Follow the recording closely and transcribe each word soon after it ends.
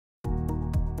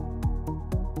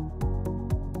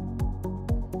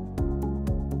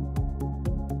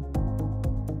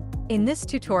In this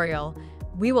tutorial,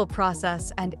 we will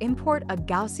process and import a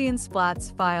Gaussian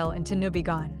Splats file into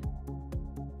NUBIGON.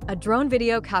 A drone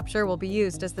video capture will be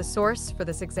used as the source for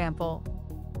this example.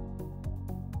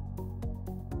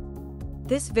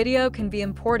 This video can be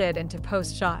imported into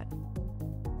Postshot.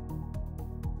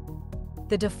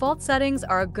 The default settings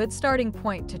are a good starting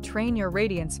point to train your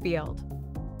radiance field.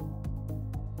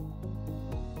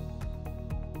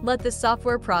 Let the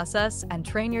software process and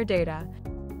train your data.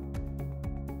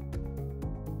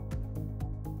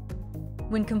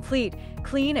 When complete,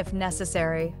 clean if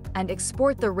necessary, and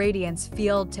export the radiance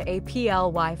field to a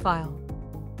PLY file.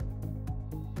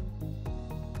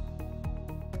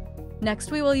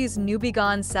 Next, we will use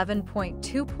NUBIGON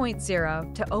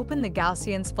 7.2.0 to open the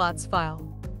Gaussian Splats file.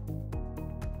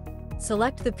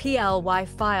 Select the PLY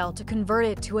file to convert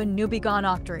it to a NUBIGON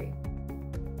octary.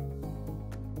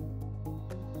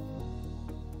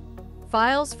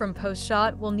 Files from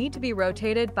Postshot will need to be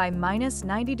rotated by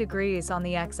 -90 degrees on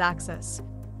the x-axis.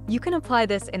 You can apply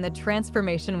this in the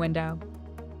transformation window.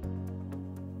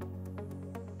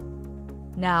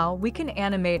 Now we can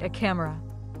animate a camera.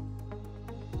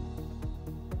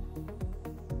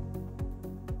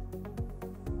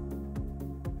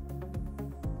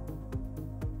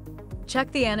 Check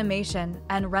the animation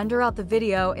and render out the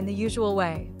video in the usual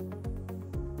way.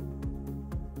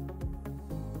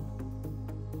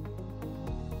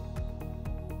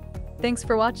 Thanks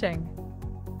for watching.